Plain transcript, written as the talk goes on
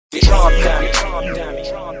Drop dummy.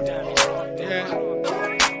 Yeah.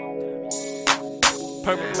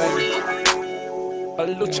 Perfect, baby. A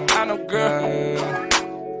Luciano girl.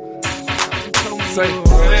 Say,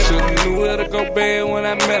 should've knew where to go bad when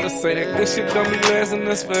I met her. Say that good shit don't be lasting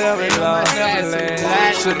us forever, Lord.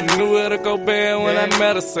 Should've knew where to go bad when I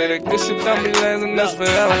met her. Say that good shit don't be lasting us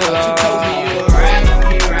forever, Lord. You told me you would ride for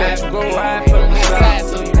me, That you go ride for me,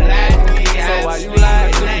 so you lied to me. So why you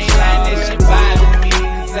lied to me? Ain't lying, that shit bothers me.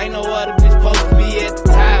 Cause ain't no other bitch supposed to be at the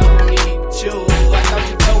top of me but you. I thought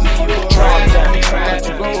you told me you would ride for me, That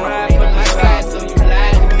you go ride for me, so you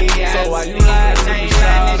lied to me. So why you lied to me? Ain't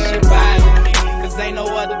lying, that shit bothers me. Cause ain't no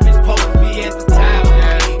other bitch supposed to be at the top of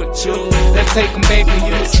me but you. Let's take them back when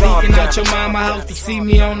you was sneaking out your mama house to see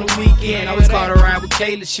me on the weekend. I was caught around with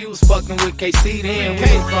Kayla, she was fucking with KC then. We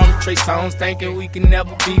was from Trey Songz thinking we could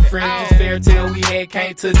never be friends. This fairy tale we had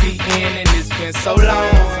came to the end and it's been so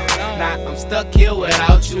long. Now I'm stuck here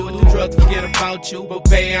without you. Do drugs, forget about you, but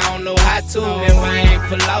babe, I don't know how to. And I ain't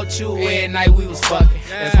pull out you. Every night we was fucking.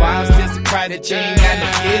 That's why I'm still surprised that you ain't got no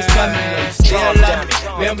kids for me. You still love me.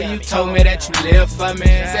 Remember you told me that you lived for me.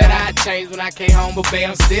 Said I'd change when I came home, but babe,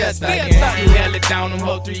 I'm still stuck in. You held it down them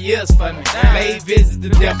whole 3 years for me. Made visits the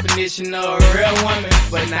definition of a real woman.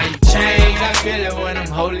 But now you changed. I feel it when I'm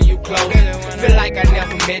holding you close. Feel like I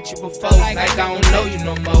never met you before. Like I don't know you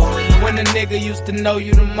no more. When a nigga used to know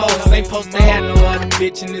you the most. Ain't supposed to have no other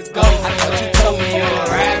bitch in this ghost. I thought you told me you would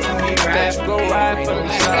ride for me, That you go ride for me,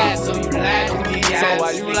 so you lied to me. So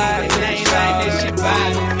why you lied to me? Ain't like that shit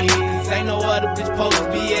bothers me. Cause ain't no other bitch supposed to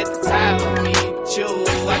be at the top of me but you.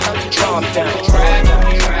 I thought you told me you would ride for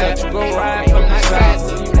me, That you go ride for me,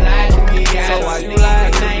 so you lied to me. So why you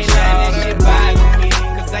lied to me? Ain't like that shit bothers me.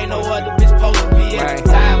 Cause ain't no other bitch supposed to be at the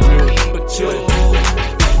top of me but you.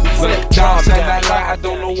 Dog, I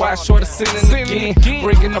don't know why shorty sinning again.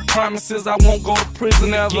 Breaking the promises, I won't go to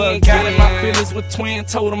prison ever again. Got in my feelings with twin,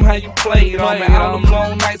 told them how you played on me. All them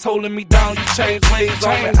long nights holding me down, you changed ways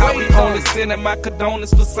on me. I was only sending my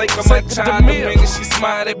condolences for sake of my child. The minute she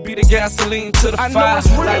smiled, it be the gasoline to the fire.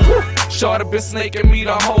 Like, shorty been snaking me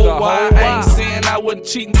the whole while. I ain't saying I wasn't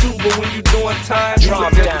cheating too, but when you doing time, you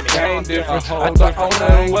look at the game different. I thought all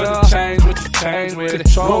that wasn't change, but you changed with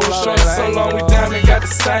it. Roll short so long, we down and got the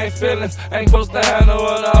same feelings. Ain't supposed to have no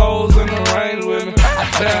other hoes in the rain with me. I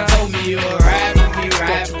thought you told me you would ride for me,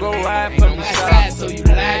 That you go ride for me, so you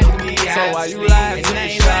lied to me. So why you lied to me?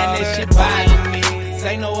 Ain't lying, that shit bothers me. Cause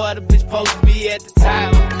ain't no other bitch supposed to be at the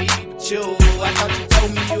top of me but you. I thought you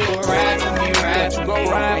told me you would ride for me, That you go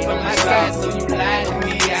ride for me, so you lied to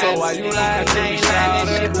me. So why you lied to me? Ain't lying,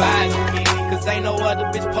 that shit bothers me. Cause ain't no other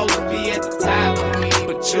bitch supposed to be at the top of me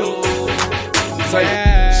but you. Say,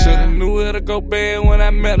 should've knew where to go bad when I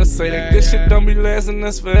met her. Say that good shit don't be lasting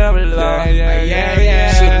us forever, Lord. Should've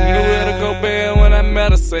knew where to go bad when I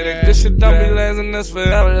met her. Say that good shit don't be lasting us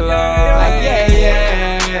forever, Lord.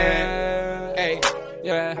 Hey,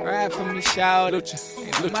 Yeah, ride for me, shout.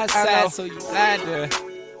 Lucha, My side, so you lied to.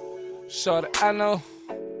 Shorty, I know.